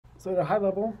So at a high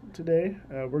level today,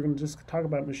 we're going to just talk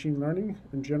about machine learning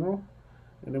in general,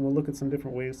 and then we'll look at some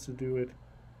different ways to do it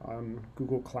on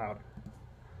Google Cloud.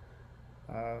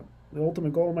 The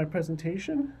ultimate goal of my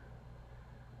presentation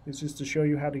is just to show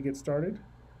you how to get started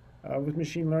with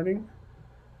machine learning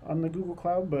on the Google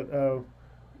Cloud, but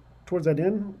towards that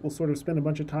end, we'll sort of spend a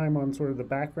bunch of time on sort of the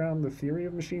background, the theory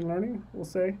of machine learning, we'll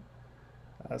say.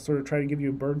 Sort of try to give you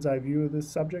a bird's eye view of this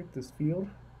subject, this field.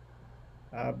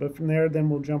 But from there, then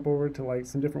we'll jump over to like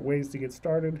some different ways to get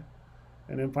started.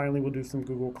 And then finally, we'll do some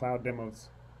Google Cloud demos.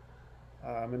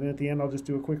 And then at the end, I'll just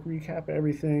do a quick recap of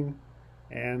everything.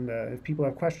 And if people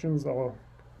have questions, I'll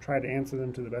try to answer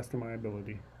them to the best of my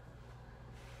ability.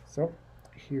 So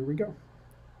here we go.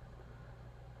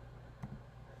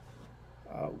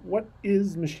 What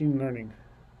is machine learning?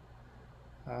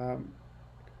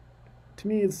 To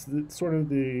me, it's sort of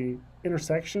the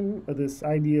intersection of this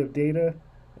idea of data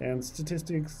and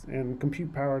statistics and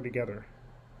compute power together.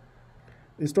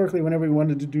 Historically, whenever we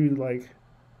wanted to do like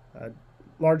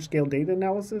large-scale data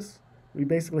analysis, we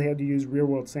basically had to use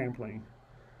real-world sampling.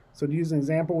 So to use an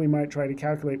example, we might try to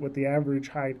calculate what the average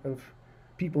height of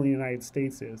people in the United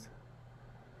States is.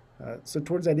 So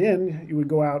towards that end, you would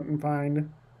go out and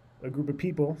find a group of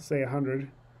people, say 100,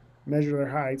 measure their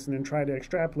heights, and then try to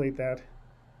extrapolate that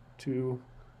to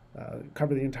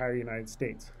cover the entire United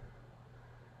States.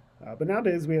 But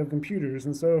nowadays we have computers,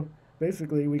 and so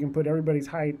basically we can put everybody's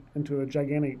height into a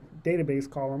gigantic database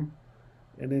column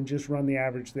and then just run the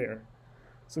average there.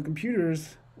 So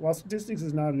computers, while statistics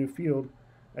is not a new field,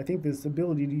 I think this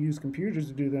ability to use computers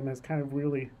to do them has kind of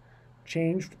really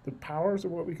changed the powers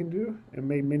of what we can do and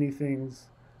made many things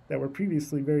that were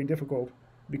previously very difficult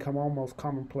become almost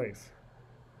commonplace.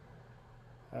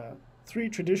 Three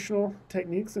traditional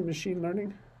techniques in machine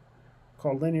learning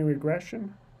called linear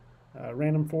regression,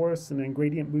 random forests, and then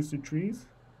gradient boosted trees.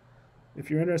 If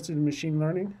you're interested in machine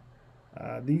learning,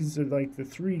 these are like the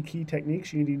three key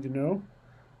techniques you need to know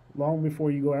long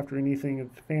before you go after anything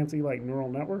fancy like neural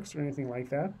networks or anything like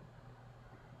that.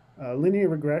 Linear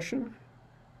regression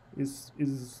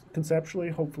is conceptually,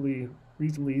 hopefully,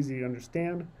 reasonably easy to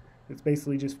understand. It's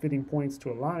basically just fitting points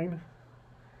to a line.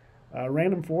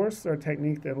 Random forests are a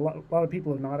technique that a lot of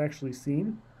people have not actually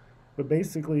seen, but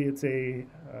basically it's a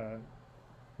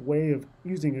way of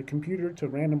using a computer to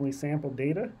randomly sample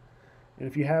data. And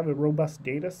if you have a robust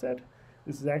data set,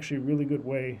 this is actually a really good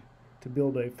way to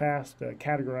build a fast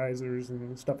categorizers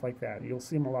and stuff like that. You'll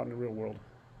see them a lot in the real world.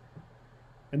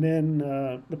 And then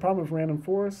the problem with random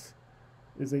forests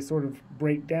is they sort of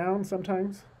break down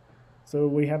sometimes. So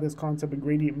we have this concept of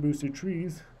gradient boosted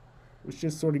trees, which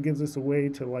just sort of gives us a way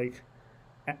to like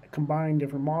combine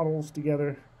different models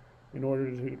together in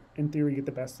order to, in theory, get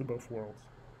the best of both worlds.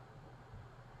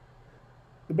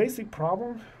 The basic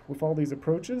problem with all these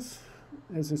approaches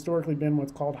has historically been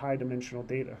what's called high-dimensional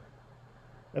data.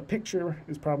 A picture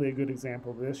is probably a good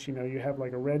example of this. You know, you have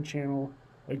like a red channel,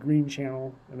 a green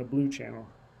channel, and a blue channel.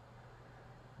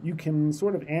 You can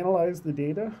sort of analyze the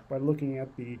data by looking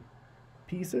at the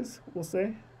pieces, we'll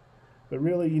say, but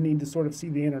really you need to sort of see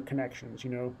the interconnections. You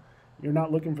know, you're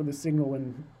not looking for the signal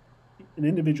in an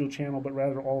individual channel, but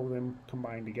rather all of them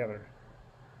combined together.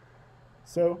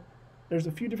 So there's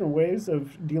a few different ways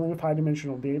of dealing with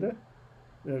high-dimensional data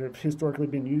that have historically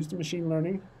been used in machine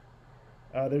learning.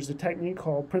 There's a technique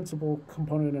called principal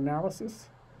component analysis,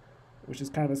 which is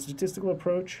kind of a statistical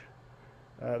approach.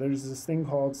 There's this thing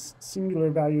called singular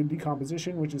value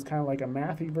decomposition, which is kind of like a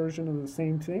mathy version of the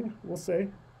same thing, we'll say,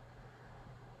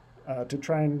 to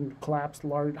try and collapse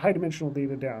large high-dimensional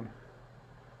data down.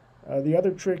 The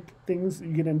other things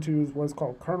you get into is what's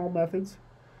called kernel methods.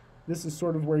 This is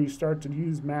sort of where you start to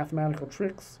use mathematical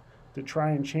tricks to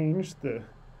try and change the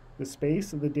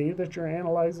space of the data that you're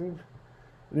analyzing.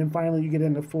 And then finally you get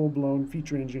into full-blown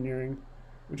feature engineering,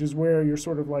 which is where you're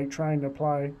sort of like trying to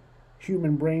apply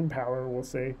human brain power, we'll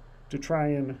say, to try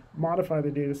and modify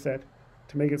the data set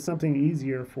to make it something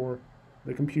easier for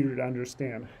the computer to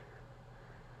understand.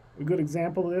 A good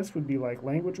example of this would be like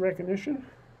language recognition.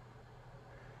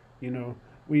 You know,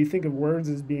 we think of words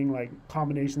as being like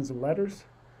combinations of letters,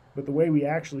 but the way we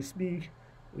actually speak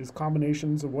is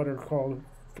combinations of what are called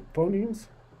phonemes.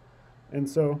 And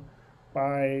so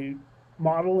by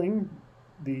modeling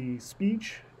the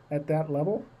speech at that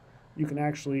level, you can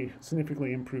actually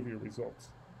significantly improve your results.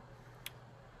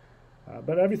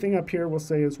 But everything up here we'll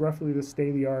say is roughly the state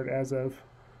of the art as of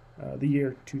the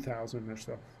year 2000 or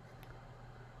so.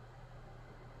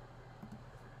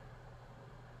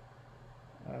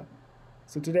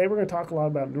 So today we're going to talk a lot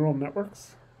about neural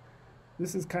networks.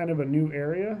 This is kind of a new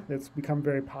area that's become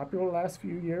very popular the last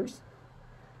few years.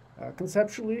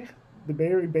 Conceptually, the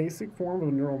very basic form of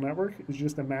a neural network is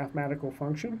just a mathematical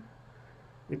function.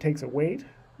 It takes a weight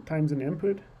times an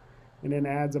input and then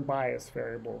adds a bias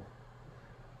variable.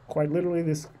 Quite literally,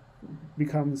 this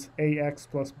becomes ax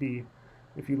plus b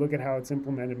if you look at how it's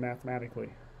implemented mathematically.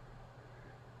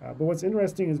 But what's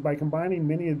interesting is by combining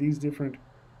many of these different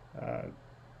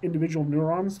individual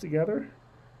neurons together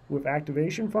with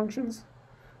activation functions,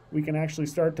 we can actually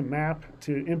start to map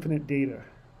to infinite data.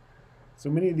 So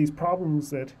many of these problems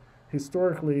that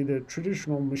historically the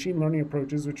traditional machine learning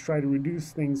approaches, which try to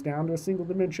reduce things down to a single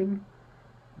dimension,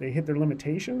 they hit their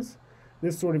limitations.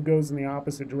 This sort of goes in the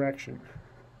opposite direction.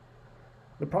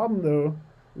 The problem, though,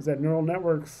 is that neural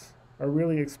networks are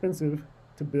really expensive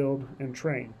to build and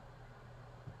train.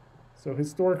 So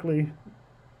historically,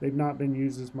 they've not been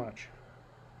used as much.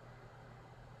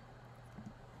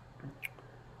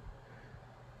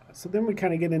 So then we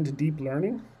kind of get into deep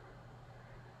learning.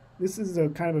 This is a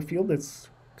kind of a field that's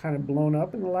kind of blown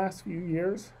up in the last few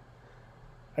years.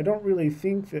 I don't really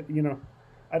think that,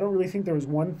 I don't really think there was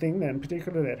one thing that in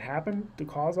particular that happened to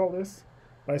cause all this,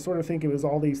 but I sort of think it was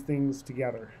all these things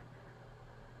together.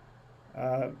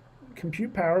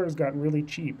 Compute power has gotten really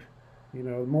cheap.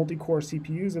 Multi-core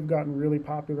CPUs have gotten really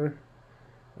popular,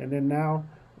 and then now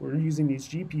we're using these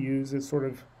GPUs as sort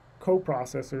of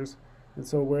co-processors, and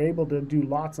so we're able to do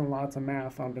lots and lots of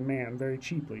math on demand very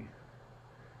cheaply.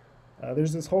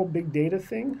 There's this whole big data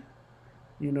thing.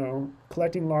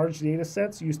 Collecting large data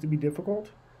sets used to be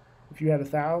difficult. If you had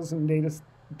 1,000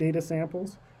 data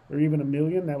samples, or even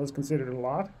 1,000,000, that was considered a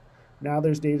lot. Now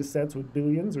there's data sets with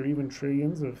billions or even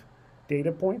trillions of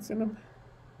data points in them.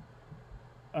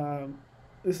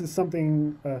 This is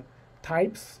something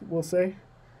types will say.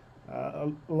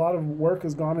 A lot of work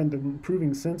has gone into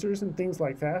improving sensors and things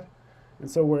like that, and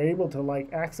so we're able to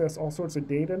access all sorts of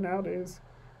data nowadays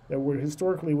that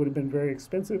historically would have been very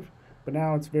expensive, but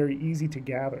now it's very easy to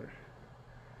gather.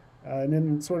 And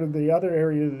then sort of the other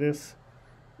area of this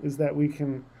is that we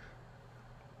can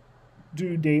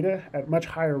do data at much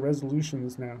higher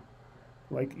resolutions now.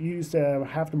 Like you used to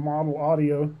have to model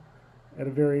audio at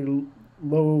a very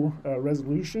low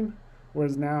resolution,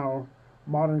 whereas now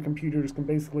modern computers can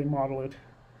basically model it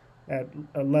at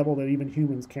a level that even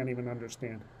humans can't even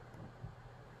understand.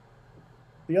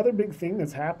 The other big thing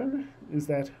that's happened is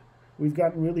that we've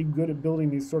gotten really good at building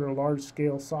these sort of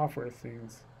large-scale software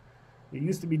things. It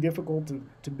used to be difficult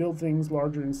to build things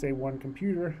larger than, say, one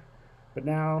computer, but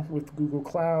now with Google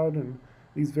Cloud and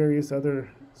these various other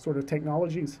sort of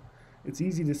technologies, it's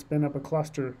easy to spin up a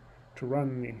cluster to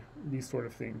run these sort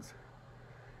of things.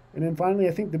 And then finally,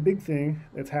 I think the big thing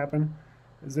that's happened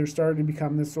is they're starting to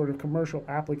become this sort of commercial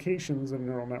applications of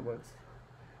neural networks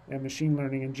and machine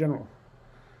learning in general.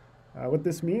 What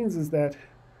this means is that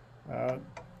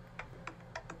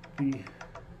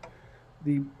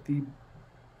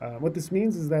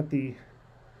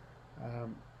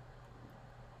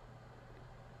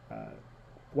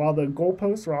while the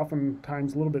goalposts are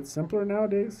oftentimes a little bit simpler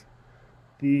nowadays,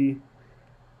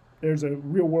 there's a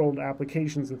real-world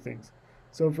applications of things.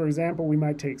 So, for example, we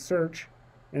might take search,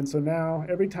 and so now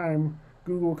every time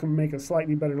Google can make a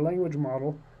slightly better language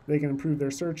model, they can improve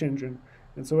their search engine.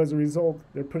 And so as a result,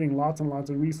 they're putting lots and lots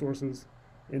of resources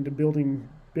into building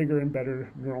bigger and better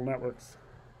neural networks.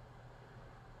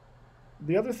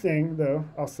 The other thing, though,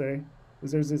 I'll say,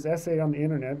 is there's this essay on the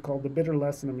internet called The Bitter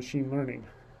Lesson of Machine Learning.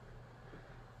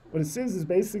 What it says is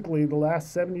basically the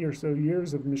last 70 or so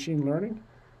years of machine learning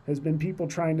has been people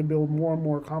trying to build more and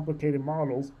more complicated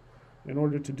models in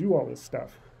order to do all this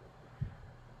stuff.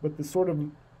 But the sort of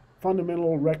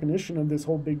fundamental recognition of this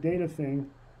whole big data thing,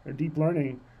 or deep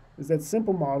learning, is that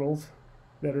simple models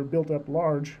that are built up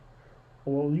large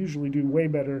will usually do way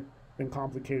better than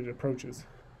complicated approaches.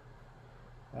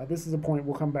 This is a point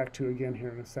we'll come back to again here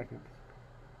in a second.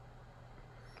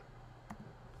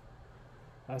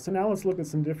 So now let's look at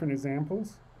some different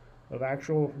examples of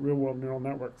actual real-world neural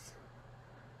networks.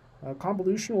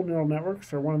 Convolutional neural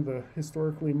networks are one of the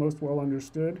historically most well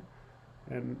understood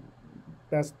and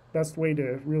best way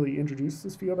to really introduce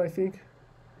this field, I think.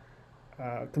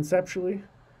 Conceptually,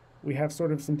 we have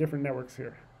sort of some different networks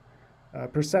here.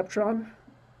 Perceptron,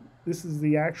 this is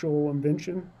the actual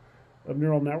invention of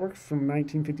neural networks from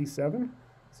 1957,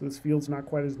 so this field's not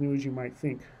quite as new as you might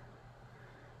think.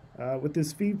 With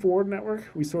this feed-forward network,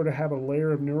 we sort of have a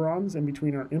layer of neurons in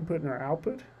between our input and our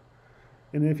output.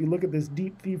 And then if you look at this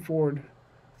deep feed-forward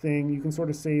thing, you can sort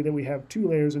of say that we have two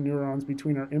layers of neurons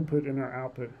between our input and our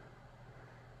output.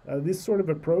 This sort of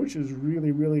approach is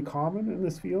really, really common in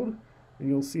this field, and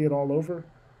you'll see it all over.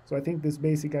 So I think this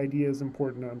basic idea is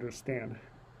important to understand.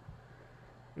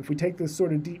 If we take this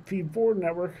sort of deep feed-forward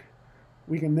network,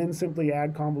 we can then simply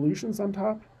add convolutions on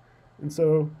top. And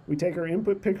so we take our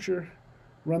input picture,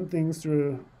 run things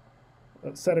through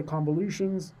a set of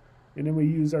convolutions, and then we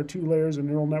use our 2 layers of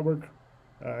neural network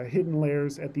hidden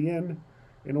layers at the end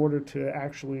in order to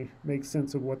actually make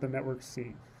sense of what the network's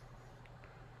seeing.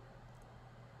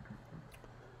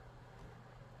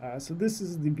 So this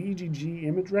is the VGG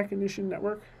image recognition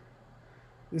network.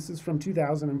 This is from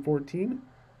 2014,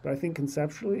 but I think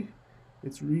conceptually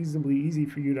it's reasonably easy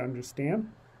for you to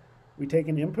understand. We take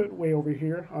an input way over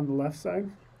here on the left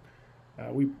side.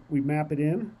 We map it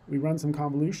in, we run some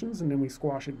convolutions, and then we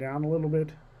squash it down a little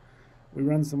bit. We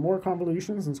run some more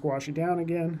convolutions and squash it down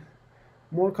again.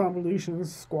 More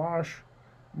convolutions, squash,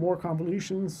 more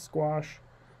convolutions, squash.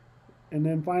 And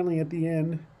then finally at the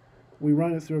end, we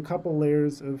run it through a couple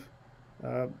layers of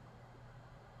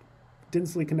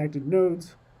densely connected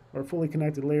nodes, or fully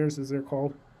connected layers as they're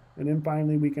called. And then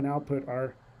finally we can output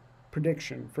our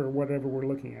prediction for whatever we're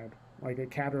looking at, like a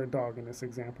cat or a dog in this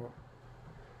example.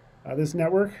 This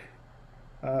network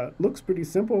looks pretty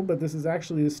simple, but this is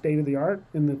actually the state of the art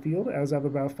in the field as of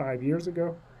about 5 years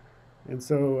ago. And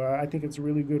so I think it's a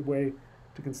really good way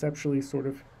to conceptually sort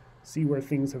of see where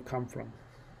things have come from.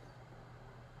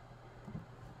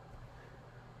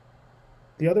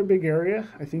 The other big area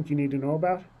I think you need to know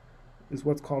about is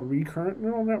what's called recurrent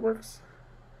neural networks.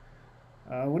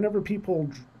 Whenever people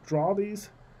draw these,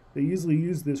 they usually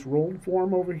use this rolled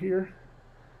form over here,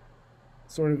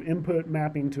 sort of input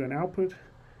mapping to an output.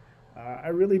 I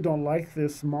really don't like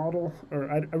this model, or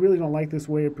I really don't like this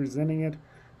way of presenting it,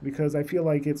 because I feel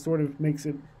like it sort of makes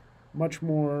it much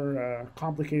more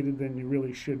complicated than you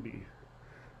really should be.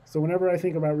 So whenever I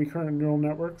think about recurrent neural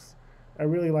networks, I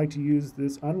really like to use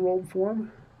this unrolled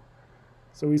form.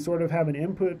 So we sort of have an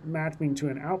input mapping to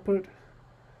an output.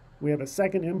 We have a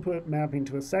second input mapping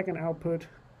to a second output.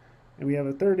 And we have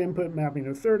a third input mapping to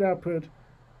a third output,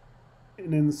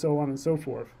 and then so on and so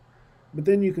forth. But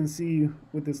then you can see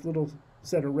with this little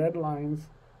set of red lines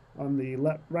on the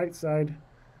right side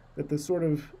that the sort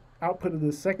of output of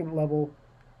the second level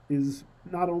is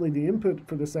not only the input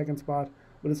for the second spot,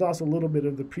 but it's also a little bit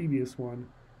of the previous one,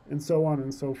 and so on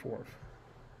and so forth.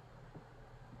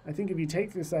 I think if you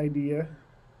take this idea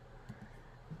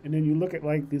and then you look at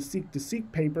like the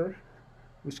seek-to-seek paper,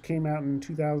 which came out in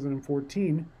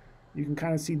 2014, you can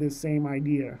kind of see this same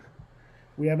idea.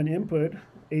 We have an input,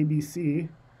 ABC,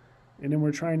 and then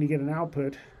we're trying to get an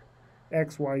output,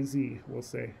 XYZ, we'll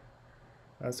say.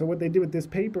 So what they did with this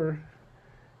paper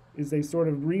is they sort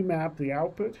of remap the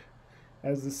output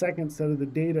as the second set of the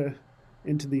data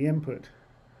into the input.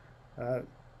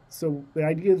 So the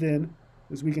idea then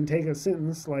is we can take a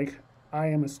sentence like, I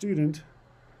am a student,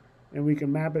 and we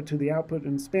can map it to the output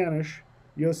in Spanish,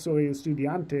 yo soy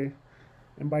estudiante,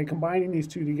 and by combining these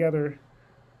two together,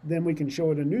 then we can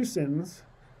show it a new sentence,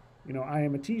 I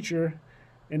am a teacher,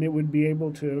 and it would be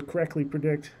able to correctly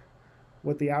predict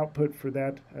what the output for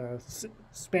that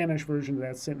Spanish version of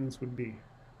that sentence would be.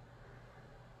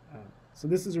 So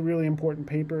this is a really important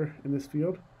paper in this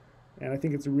field, and I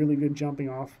think it's a really good jumping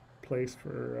off place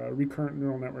for recurrent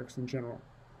neural networks in general.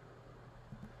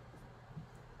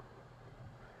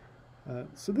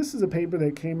 So this is a paper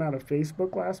that came out of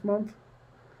Facebook last month.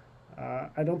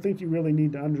 I don't think you really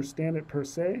need to understand it per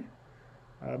se,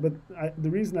 but the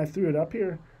reason I threw it up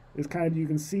here is kind of you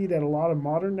can see that a lot of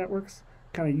modern networks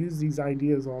kind of use these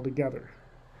ideas all together.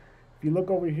 If you look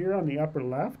over here on the upper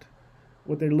left,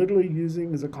 what they're literally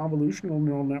using is a convolutional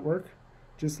neural network,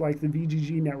 just like the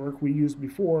VGG network we used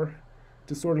before,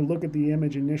 to sort of look at the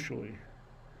image initially.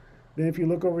 Then if you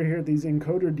look over here at these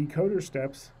encoder-decoder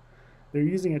steps, they're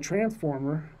using a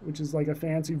transformer, which is like a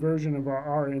fancy version of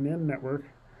our RNN network,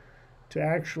 to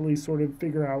actually sort of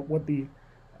figure out what the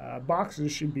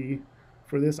boxes should be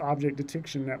for this object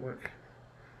detection network.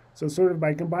 So sort of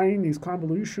by combining these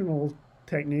convolutional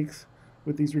techniques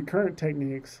with these recurrent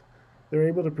techniques, they're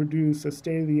able to produce a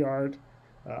state-of-the-art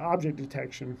object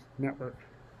detection network.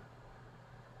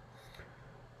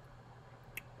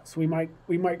 So we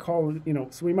might call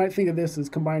it, so we might think of this as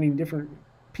combining different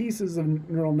pieces of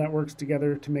neural networks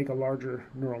together to make a larger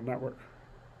neural network.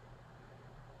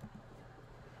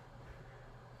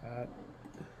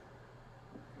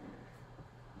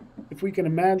 If we can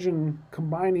imagine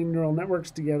combining neural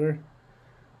networks together,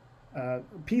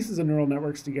 pieces of neural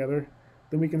networks together,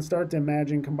 then we can start to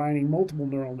imagine combining multiple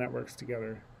neural networks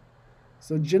together.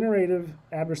 So generative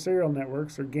adversarial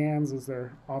networks, or GANs as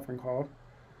they're often called,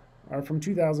 are from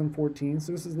 2014.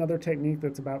 So this is another technique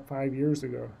that's about 5 years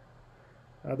ago.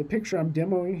 The picture I'm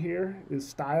demoing here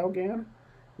is StyleGAN,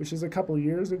 which is a couple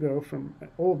years ago, from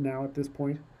old now at this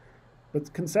point.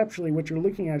 But conceptually, what you're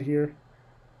looking at here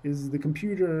is the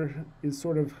computer is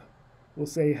sort of, we'll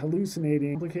say,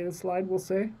 hallucinating. Complicated slide, we'll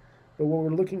say. But what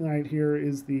we're looking at here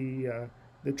is the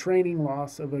training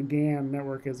loss of a GAN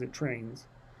network as it trains.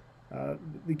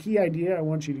 The key idea I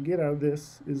want you to get out of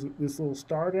this is this little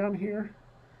star down here,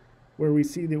 where we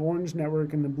see the orange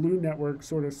network and the blue network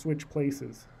sort of switch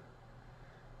places.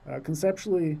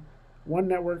 Conceptually, one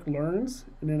network learns,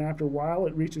 and then after a while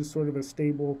it reaches sort of a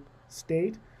stable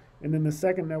state, and then the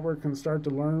second network can start to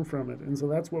learn from it. And so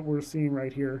that's what we're seeing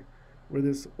right here, where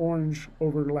this orange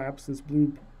overlaps this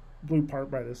blue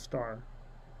part by this star.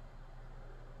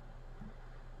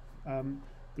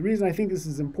 The reason I think this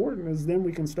is important is then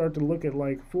we can start to look at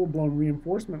like full-blown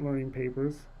reinforcement learning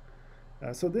papers.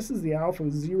 So this is the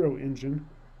AlphaZero engine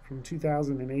from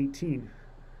 2018.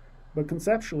 But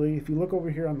conceptually, if you look over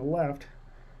here on the left,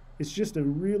 it's just a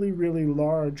really, really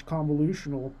large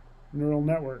convolutional neural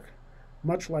network,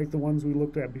 much like the ones we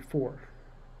looked at before.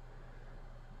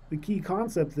 The key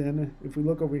concept then, if we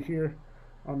look over here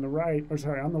on the right, or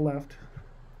sorry, on the left,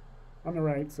 on the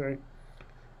right, sorry,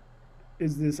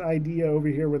 is this idea over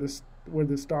here where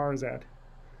the star is at.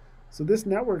 So this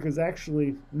network is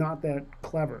actually not that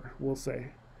clever, we'll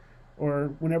say.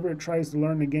 Or whenever it tries to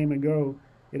learn the game of Go,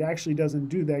 it actually doesn't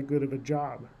do that good of a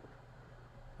job.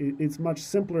 It's much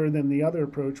simpler than the other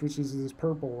approach, which is this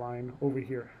purple line over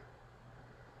here.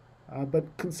 But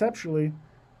conceptually,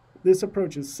 this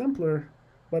approach is simpler,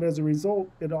 but as a result,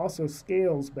 it also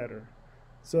scales better.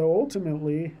 So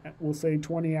ultimately, we'll say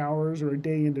 20 hours or a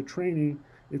day into training,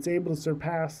 it's able to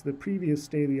surpass the previous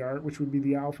state-of-the-art, which would be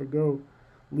the AlphaGo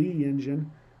Lee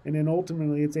engine, and then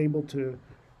ultimately it's able to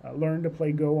learn to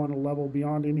play Go on a level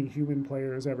beyond any human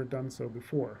player has ever done so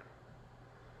before.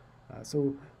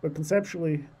 But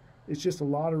conceptually, it's just a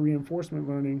lot of reinforcement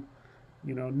learning,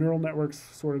 neural networks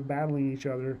sort of battling each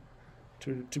other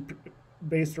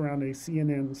based around a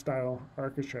CNN-style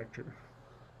architecture.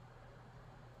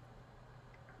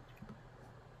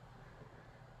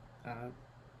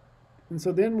 And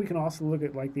so then we can also look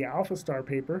at like the AlphaStar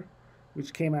paper,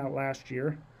 which came out last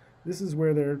year. This is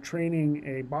where they're training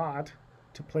a bot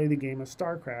to play the game of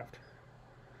StarCraft.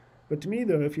 But to me,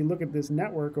 though, if you look at this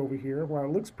network over here, while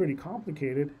it looks pretty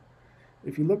complicated,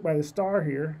 if you look by the star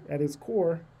here, at its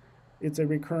core, it's a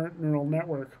recurrent neural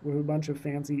network with a bunch of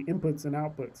fancy inputs and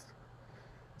outputs.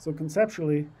 So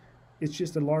conceptually, it's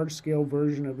just a large-scale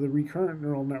version of the recurrent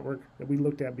neural network that we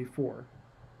looked at before.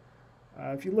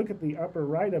 If you look at the upper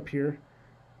right up here,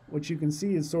 what you can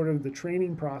see is sort of the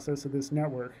training process of this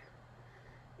network.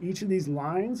 Each of these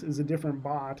lines is a different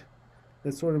bot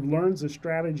that sort of learns a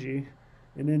strategy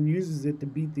and then uses it to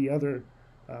beat the other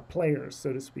players,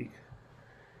 so to speak.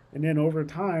 And then over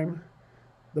time,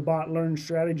 the bot learns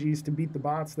strategies to beat the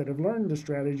bots that have learned the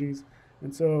strategies.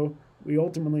 And so we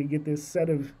ultimately get this set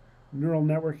of neural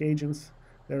network agents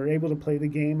that are able to play the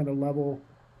game at a level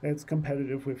that's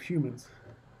competitive with humans.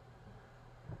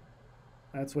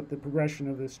 That's what the progression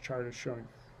of this chart is showing.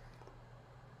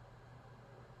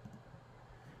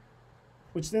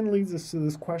 Which then leads us to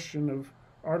this question of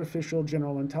artificial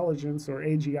general intelligence, or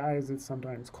AGI as it's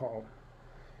sometimes called.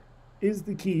 Is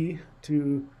the key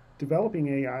to developing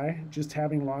AI just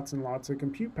having lots and lots of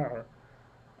compute power?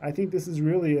 I think this is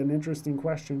really an interesting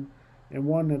question, and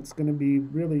one that's going to be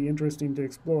really interesting to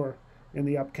explore in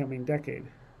the upcoming decade.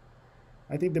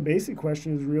 I think the basic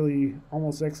question is really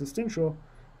almost existential,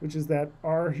 which is that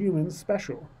are humans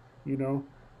special? Do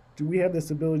we have this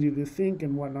ability to think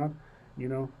and whatnot?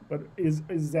 But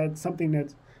is that something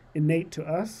that's innate to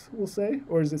us, we'll say,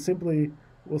 or is it simply,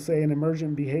 we'll say, an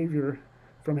emergent behavior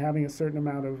from having a certain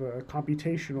amount of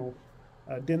computational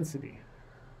density?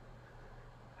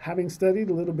 Having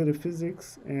studied a little bit of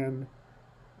physics and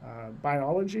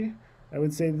biology, I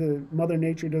would say that Mother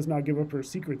Nature does not give up her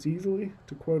secrets easily,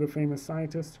 to quote a famous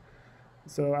scientist.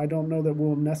 So I don't know that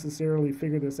we'll necessarily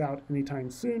figure this out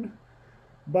anytime soon.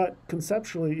 But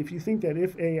conceptually, if you think that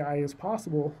if AI is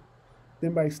possible,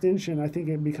 then by extension, I think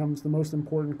it becomes the most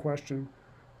important question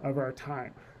of our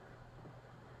time.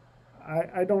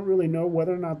 I don't really know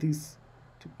whether or not these,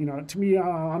 to be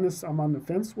honest, I'm on the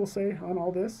fence, we'll say, on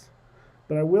all this.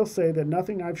 But I will say that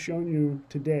nothing I've shown you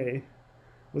today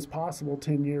was possible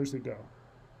 10 years ago.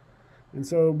 And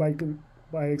so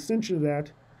by extension of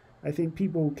that, I think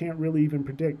people can't really even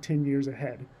predict 10 years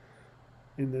ahead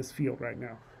in this field right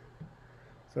now.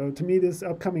 So to me, this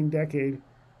upcoming decade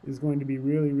is going to be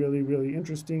really, really, really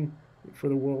interesting for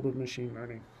the world of machine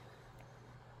learning.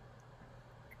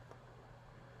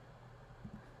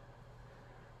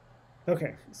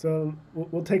 Okay, so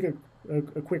we'll take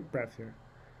a quick breath here.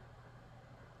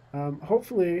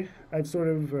 Hopefully, I've sort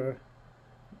of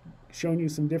shown you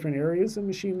some different areas of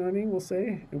machine learning, we'll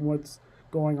say, and what's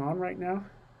going on right now.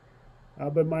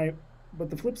 But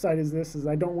the flip side is this: is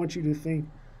I don't want you to think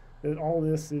that all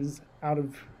this is out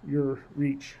of your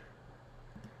reach.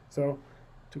 So,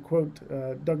 to quote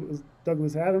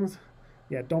Douglas Adams,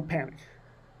 yeah, don't panic.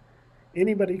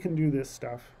 Anybody can do this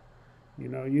stuff. You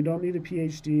know, you don't need a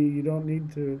PhD. You don't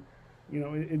need to, you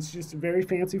know, it's just a very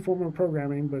fancy form of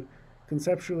programming, but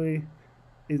conceptually,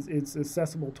 it's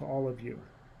accessible to all of you.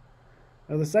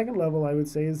 Now, the second level I would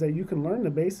say is that you can learn the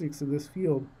basics of this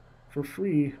field for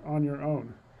free on your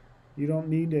own. You don't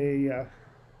need a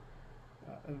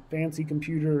fancy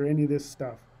computer or any of this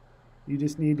stuff. You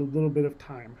just need a little bit of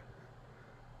time.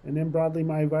 And then broadly,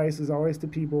 my advice is always to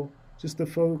people just to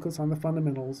focus on the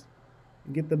fundamentals,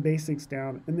 get the basics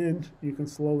down, and then you can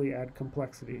slowly add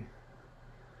complexity.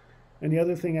 And the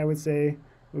other thing I would say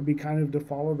would be kind of to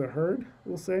follow the herd,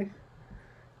 we'll say.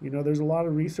 You know, there's a lot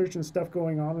of research and stuff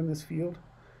going on in this field.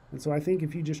 And so I think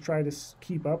if you just try to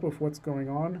keep up with what's going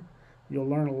on, you'll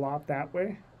learn a lot that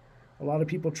way. A lot of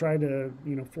people try to,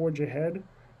 you know, forge ahead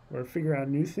or figure out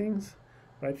new things.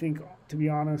 But I think, to be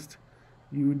honest,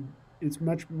 it's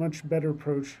much better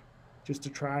approach just to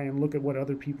try and look at what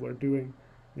other people are doing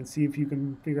and see if you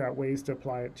can figure out ways to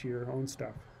apply it to your own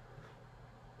stuff.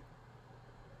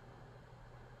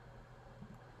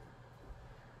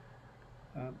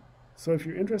 So if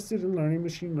you're interested in learning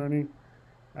machine learning,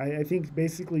 I think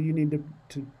basically you need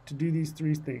to do these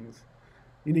three things.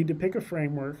 You need to pick a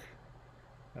framework,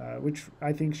 which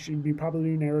I think should be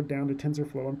probably narrowed down to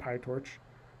TensorFlow and PyTorch,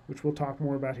 which we'll talk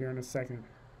more about here in a second.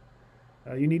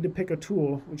 You need to pick a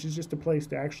tool, which is just a place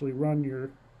to actually run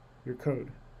your code.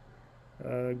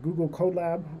 Google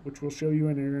Colab, which we'll show you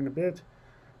in a bit,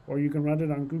 or you can run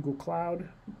it on Google Cloud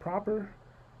proper,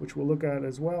 which we'll look at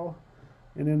as well.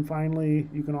 And then finally,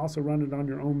 you can also run it on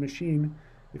your own machine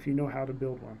if you know how to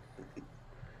build one.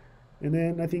 And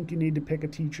then I think you need to pick a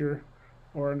teacher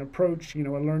or an approach, you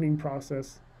know, a learning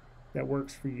process that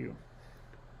works for you.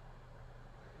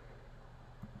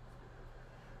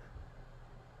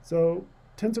 So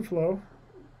TensorFlow,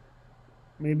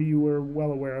 maybe you were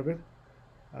well aware of it,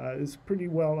 is a pretty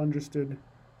well understood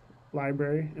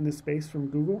library in this space from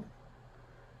Google.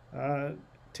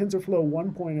 TensorFlow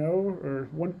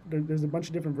 1.0, there's a bunch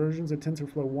of different versions of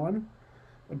TensorFlow 1.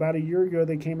 About a year ago,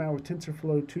 they came out with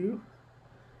TensorFlow 2.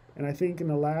 And I think in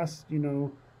the last,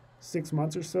 6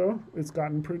 months or so, it's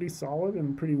gotten pretty solid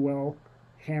and pretty well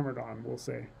hammered on, we'll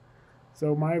say.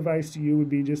 So my advice to you would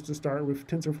be just to start with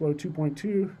TensorFlow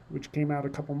 2.2, which came out a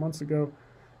couple months ago,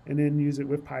 and then use it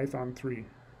with Python 3.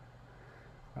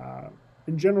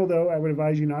 In general, though, I would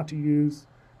advise you not to use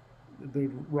the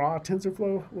raw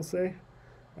TensorFlow, we'll say.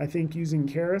 I think using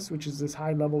Keras, which is this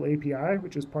high-level API,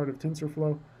 which is part of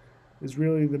TensorFlow, is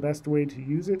really the best way to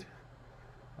use it.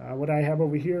 What I have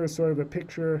over here is sort of a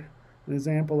picture, an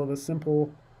example of a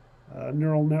simple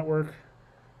neural network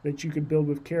that you could build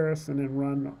with Keras and then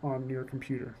run on your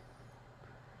computer.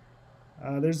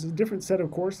 There's a different set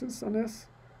of courses on this,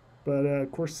 but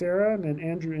Coursera and then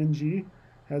Andrew NG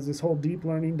has this whole deep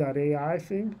learning.ai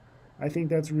thing. I think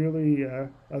that's really a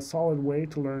solid way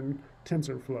to learn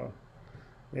TensorFlow.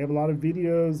 They have a lot of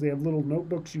videos, they have little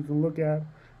notebooks you can look at.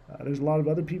 There's a lot of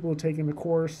other people taking the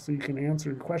course, so you can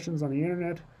answer questions on the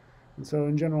internet. And so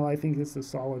in general, I think it's a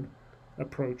solid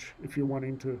approach if you're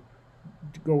wanting to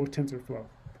go with TensorFlow.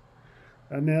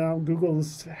 And now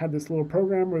Google's had this little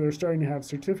program where they're starting to have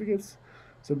certificates.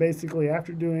 So basically,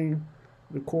 after doing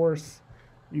the course,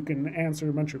 you can answer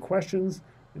a bunch of questions,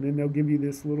 and then they'll give you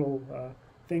this little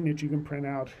thing that you can print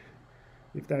out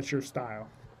if that's your style.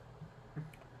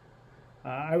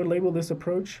 I would label this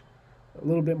approach a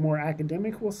little bit more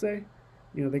academic, we'll say.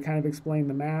 They kind of explain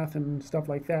the math and stuff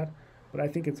like that, but I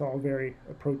think it's all very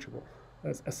approachable,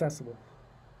 accessible.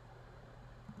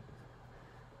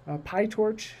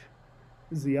 PyTorch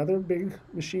is the other big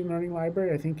machine learning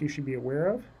library I think you should be aware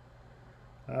of.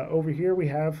 Over here we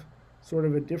have sort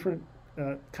of a different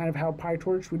kind of how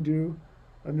PyTorch would do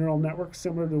a neural network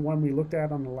similar to the one we looked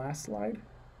at on the last slide.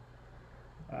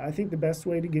 I think the best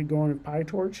way to get going with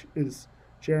PyTorch is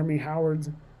Jeremy Howard's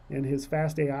and his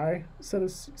Fast AI set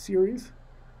of series,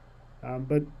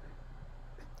 but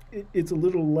it's a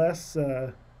little less,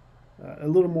 a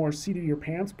little more seat of your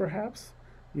pants perhaps.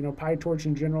 PyTorch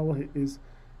in general is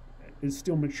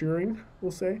still maturing,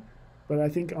 we'll say, but I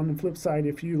think on the flip side,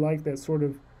 if you like that sort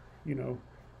of,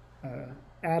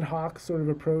 ad hoc sort of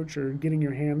approach or getting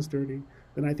your hands dirty,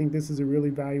 then I think this is a really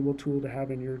valuable tool to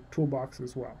have in your toolbox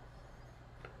as well.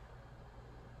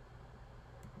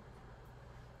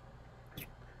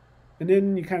 And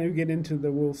then you kind of get into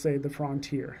we'll say, the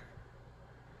frontier.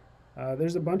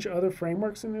 There's a bunch of other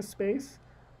frameworks in this space,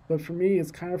 But for me,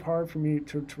 it's kind of hard for me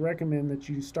to recommend that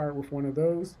you start with one of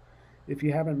those if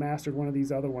you haven't mastered one of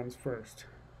these other ones first.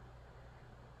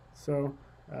 So,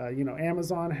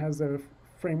 Amazon has a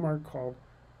framework called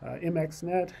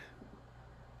MXNet.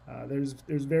 There's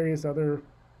various other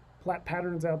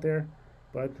patterns out there,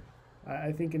 but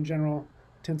I think in general,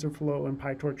 TensorFlow and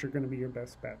PyTorch are going to be your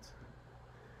best bets.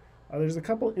 There's a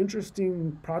couple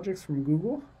interesting projects from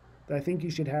Google that I think you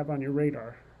should have on your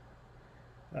radar.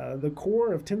 The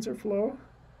core of TensorFlow,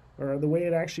 or the way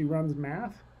it actually runs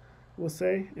math, we'll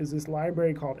say, is this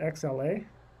library called XLA.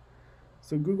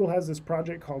 So Google has this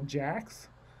project called JAX,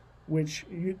 which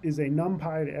is a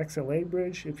NumPy to XLA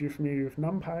bridge, if you're familiar with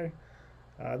NumPy.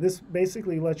 This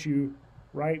basically lets you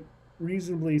write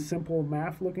reasonably simple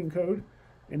math-looking code,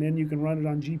 and then you can run it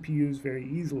on GPUs very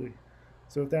easily.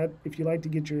 So if you like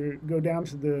to go down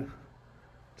to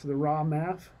the raw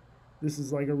math, this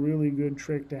is like a really good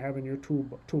trick to have in your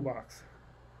toolbox.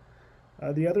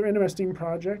 The other interesting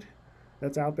project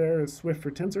that's out there is Swift for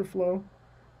TensorFlow.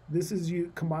 This is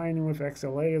you combining with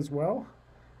XLA as well,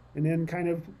 and then kind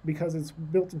of because it's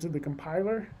built into the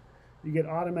compiler, you get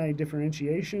automatic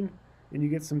differentiation, and you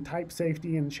get some type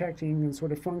safety and checking and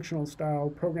sort of functional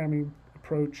style programming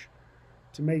approach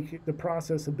to make the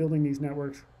process of building these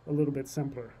networks a little bit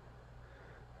simpler.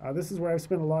 This is where I've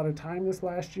spent a lot of time this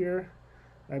last year.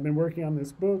 I've been working on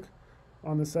this book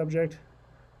on the subject.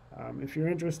 If you're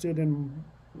interested in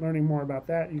learning more about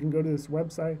that, you can go to this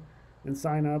website and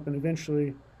sign up, and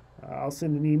eventually I'll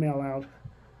send an email out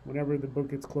whenever the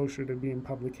book gets closer to being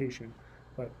publication.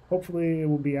 But hopefully it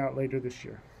will be out later this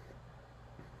year.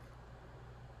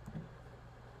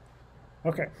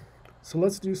 Okay, so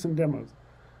let's do some demos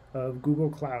of Google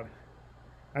Cloud.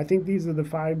 I think these are the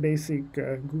 5 basic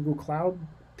Google Cloud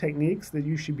techniques that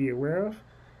you should be aware of,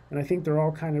 and I think they're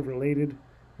all kind of related,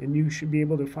 and you should be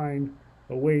able to find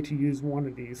a way to use one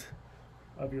of these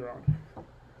of your own.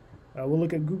 We'll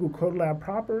look at Google Colab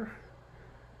proper,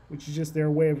 which is just their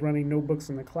way of running notebooks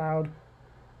in the cloud.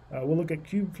 We'll look at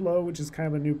kubeflow, which is kind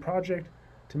of a new project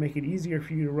to make it easier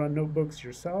for you to run notebooks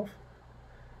yourself.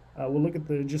 We'll look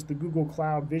at just the Google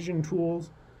Cloud Vision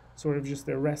tools, sort of just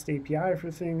their REST API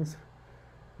for things.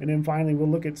 And then finally, we'll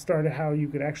look at how you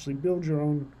could actually build your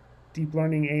own deep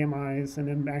learning AMIs and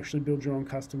then actually build your own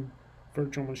custom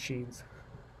virtual machines.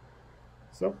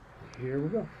 So here we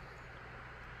go.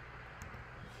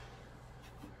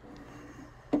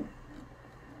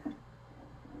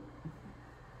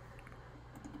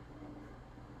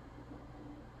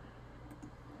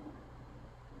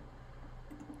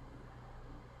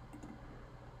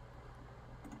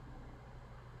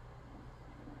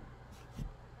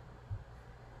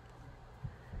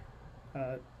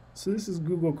 So this is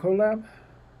Google Colab.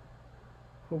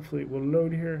 Hopefully it will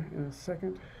load here in a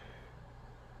second.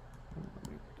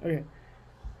 Okay,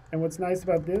 and what's nice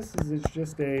about this is it's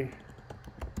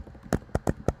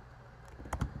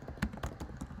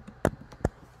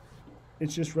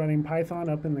just running Python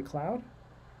up in the cloud.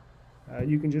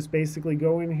 You can just basically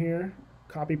go in here,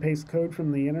 copy paste code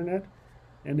from the internet,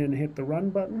 and then hit the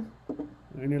run button,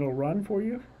 and it'll run for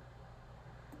you.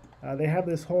 They have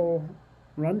this whole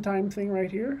runtime thing right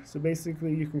here. So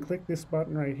basically you can click this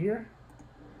button right here,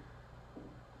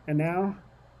 and now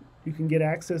you can get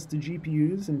access to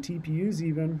GPUs and TPUs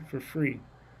even for free.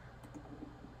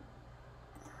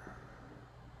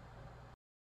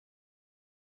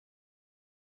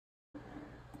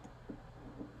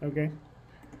 Okay,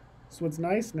 so what's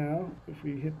nice now, if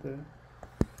we hit the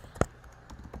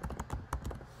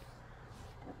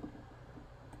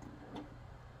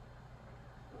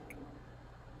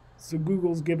So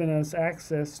Google's given us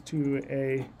access to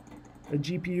a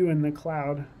GPU in the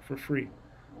cloud for free.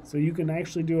 So you can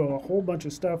actually do a whole bunch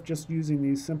of stuff just using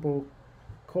these simple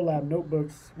Colab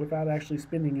notebooks without actually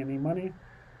spending any money.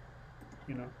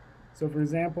 So for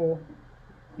example,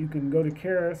 you can go to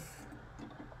Keras,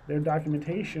 their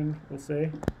documentation will say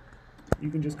you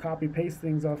can just copy paste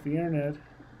things off the internet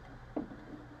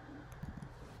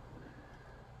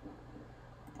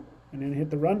and then hit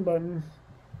the run button.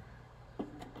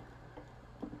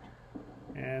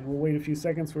 And we'll wait a few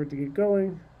seconds for it to get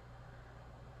going.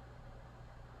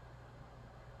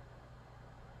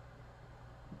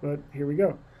 But here we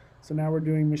go. So now we're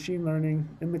doing machine learning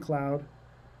in the cloud.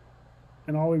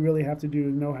 And all we really have to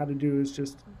know how to do is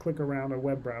just click around our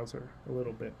web browser a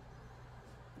little bit.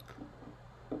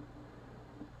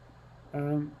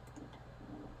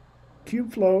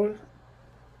 kubeflow,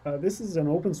 this is an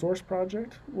open source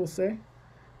project, we'll say.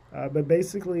 But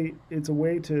basically, it's a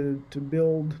way to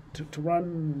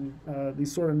run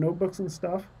these sort of notebooks and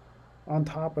stuff on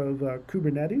top of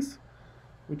Kubernetes,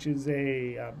 which is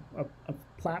a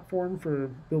platform for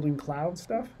building cloud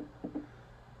stuff.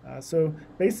 So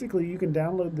basically you can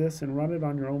download this and run it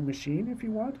on your own machine if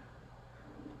you want,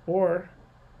 or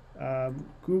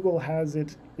Google has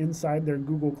it inside their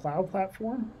Google Cloud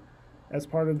platform as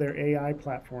part of their AI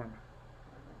platform.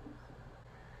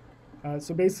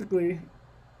 So basically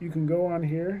you can go on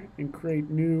here and create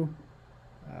new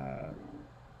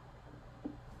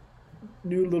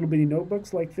little bitty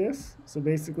notebooks like this. So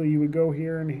basically you would go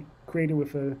here and create it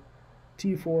with a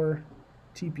T4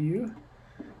 TPU.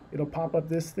 It'll pop up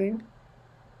this thing.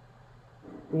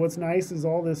 But what's nice is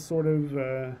all this sort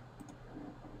of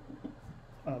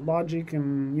logic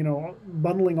and, you know,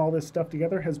 bundling all this stuff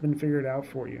together has been figured out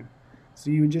for you.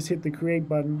 So you would just hit the create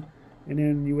button and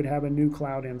then you would have a new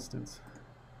cloud instance.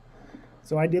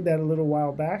 So I did that a little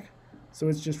while back. So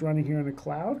it's just running here in the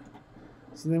cloud.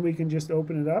 So then we can just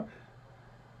open it up.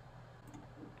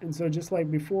 And so just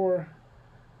like before,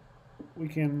 we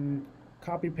can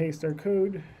copy paste our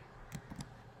code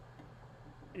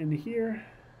into here.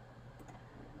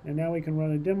 And now we can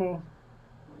run a demo.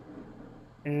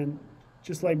 And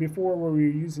just like before where we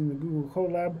were using the Google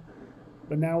Colab,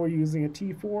 but now we're using a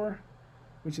T4,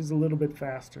 which is a little bit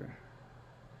faster.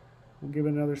 We'll give it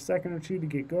another second or two to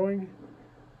get going.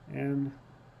 And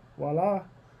voila,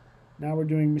 now we're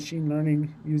doing machine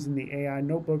learning using the AI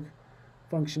notebook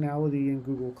functionality in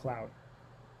Google Cloud.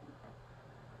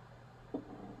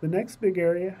 The next big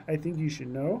area I think you should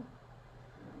know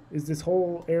is this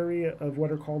whole area of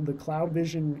what are called the Cloud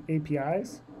Vision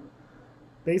APIs.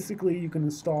 Basically, you can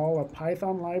install a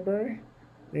Python library.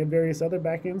 They have various other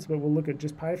backends, but we'll look at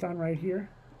just Python right here.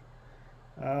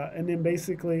 And then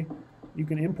basically, you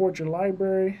can import your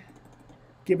library,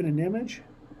 give it an image,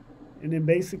 and then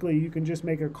basically you can just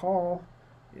make a call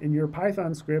in your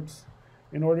Python scripts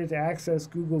in order to access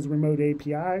Google's remote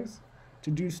APIs to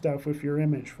do stuff with your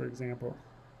image, for example.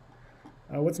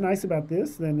 What's nice about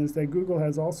this then is that Google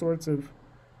has all sorts of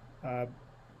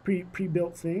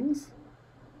pre-built things,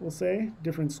 we'll say,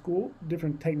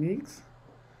 different techniques.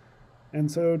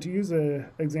 And so to use an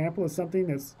example of something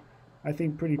that's, I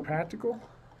think, pretty practical,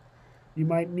 you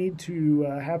might need to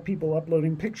have people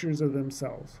uploading pictures of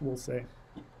themselves, we'll say.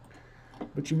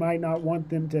 But you might not want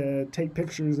them to take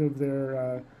pictures of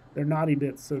their naughty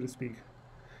bits, so to speak.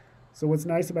 So what's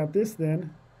nice about this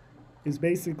then is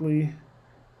basically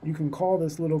you can call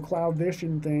this little Cloud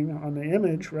Vision thing on the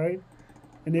image, right?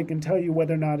 And it can tell you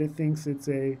whether or not it thinks it's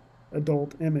a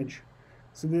adult image.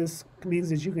 So this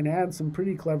means that you can add some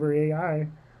pretty clever AI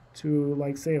to,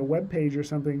 like, say, a web page or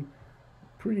something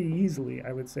pretty easily,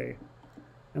 I would say.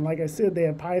 And like I said, they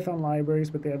have Python libraries,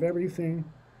 but they have everything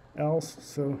else.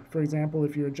 So for example,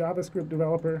 if you're a JavaScript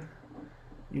developer,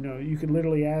 you know, you could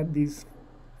literally add these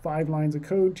 5 lines of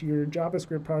code to your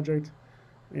JavaScript project,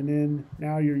 and then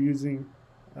now you're using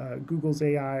Google's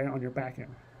AI on your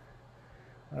backend.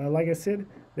 Like I said,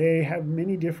 they have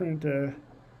many different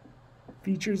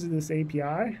features of this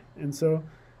API, and so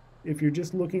if you're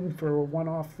just looking for a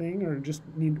one-off thing or just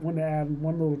want to add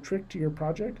one little trick to your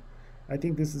project, I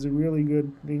think this is a really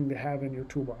good thing to have in your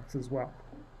toolbox as well.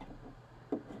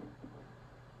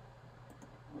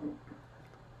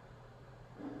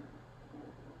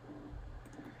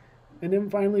 And then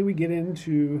finally we get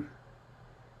into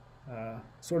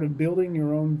sort of building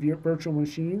your own virtual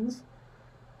machines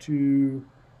to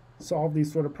solve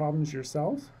these sort of problems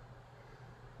yourself.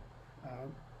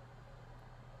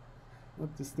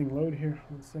 Let this thing load here,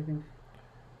 1 second.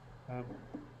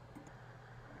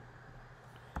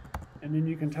 And then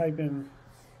you can type in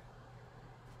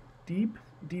deep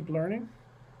learning.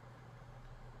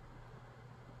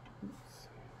 Oops.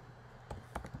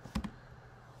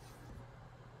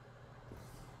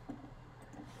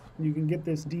 You can get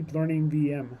this deep learning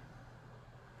VM.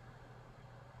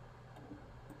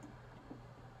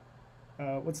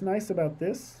 What's nice about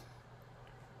this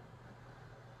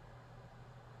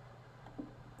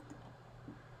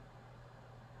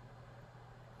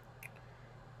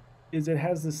is it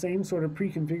has the same sort of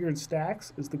pre-configured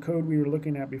stacks as the code we were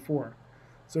looking at before.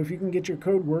 So if you can get your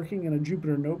code working in a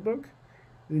Jupyter notebook,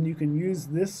 then you can use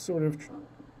this sort of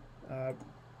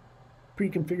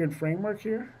pre-configured framework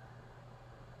here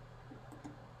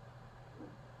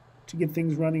to get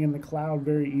things running in the cloud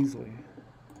very easily.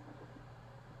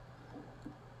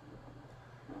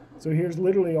 So here's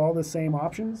literally all the same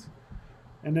options.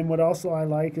 And then what also I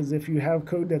like is if you have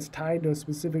code that's tied to a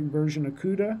specific version of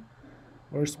CUDA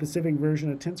or a specific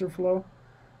version of TensorFlow,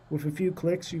 with a few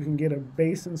clicks you can get a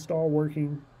base install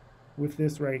working with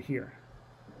this right here.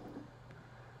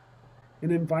 And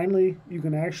then finally, you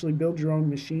can actually build your own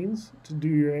machines to do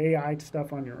your AI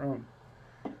stuff on your own.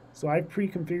 So I've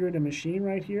pre-configured a machine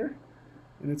right here,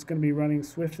 and it's going to be running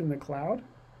Swift in the cloud.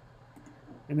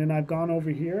 And then I've gone over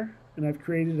here and I've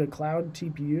created a cloud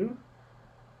TPU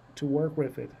to work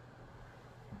with it.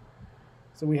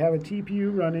 So we have a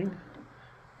TPU running,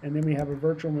 and then we have a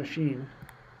virtual machine.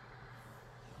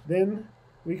 Then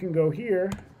we can go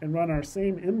here and run our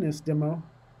same MNIST demo.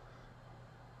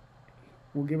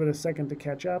 We'll give it a second to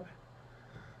catch up.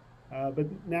 But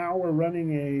now we're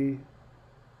running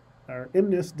our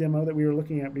MNIST demo that we were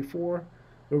looking at before,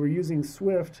 but we're using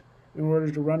Swift in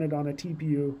order to run it on a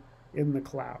TPU in the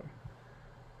cloud.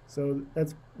 So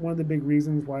that's one of the big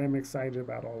reasons why I'm excited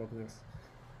about all of this.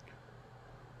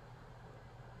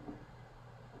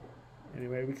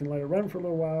 Anyway, we can let it run for a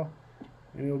little while,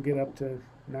 and it'll get up to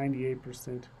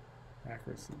 98%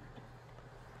 accuracy.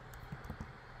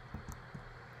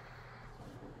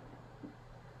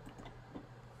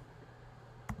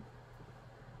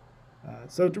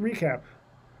 So to recap,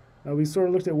 we sort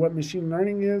of looked at what machine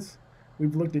learning is.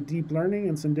 We've looked at deep learning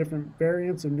and some different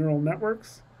variants of neural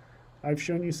networks. I've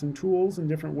shown you some tools and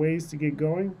different ways to get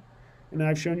going. And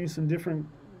I've shown you some different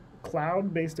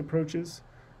cloud-based approaches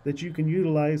that you can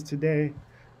utilize today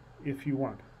if you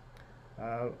want.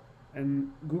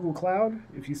 And Google Cloud,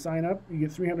 if you sign up, you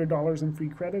get $300 in free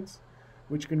credits,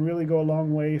 which can really go a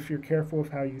long way if you're careful of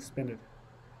how you spend it.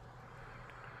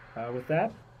 With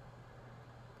that,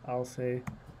 I'll say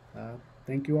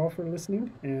thank you all for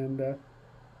listening, and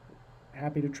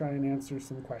happy to try and answer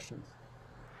some questions.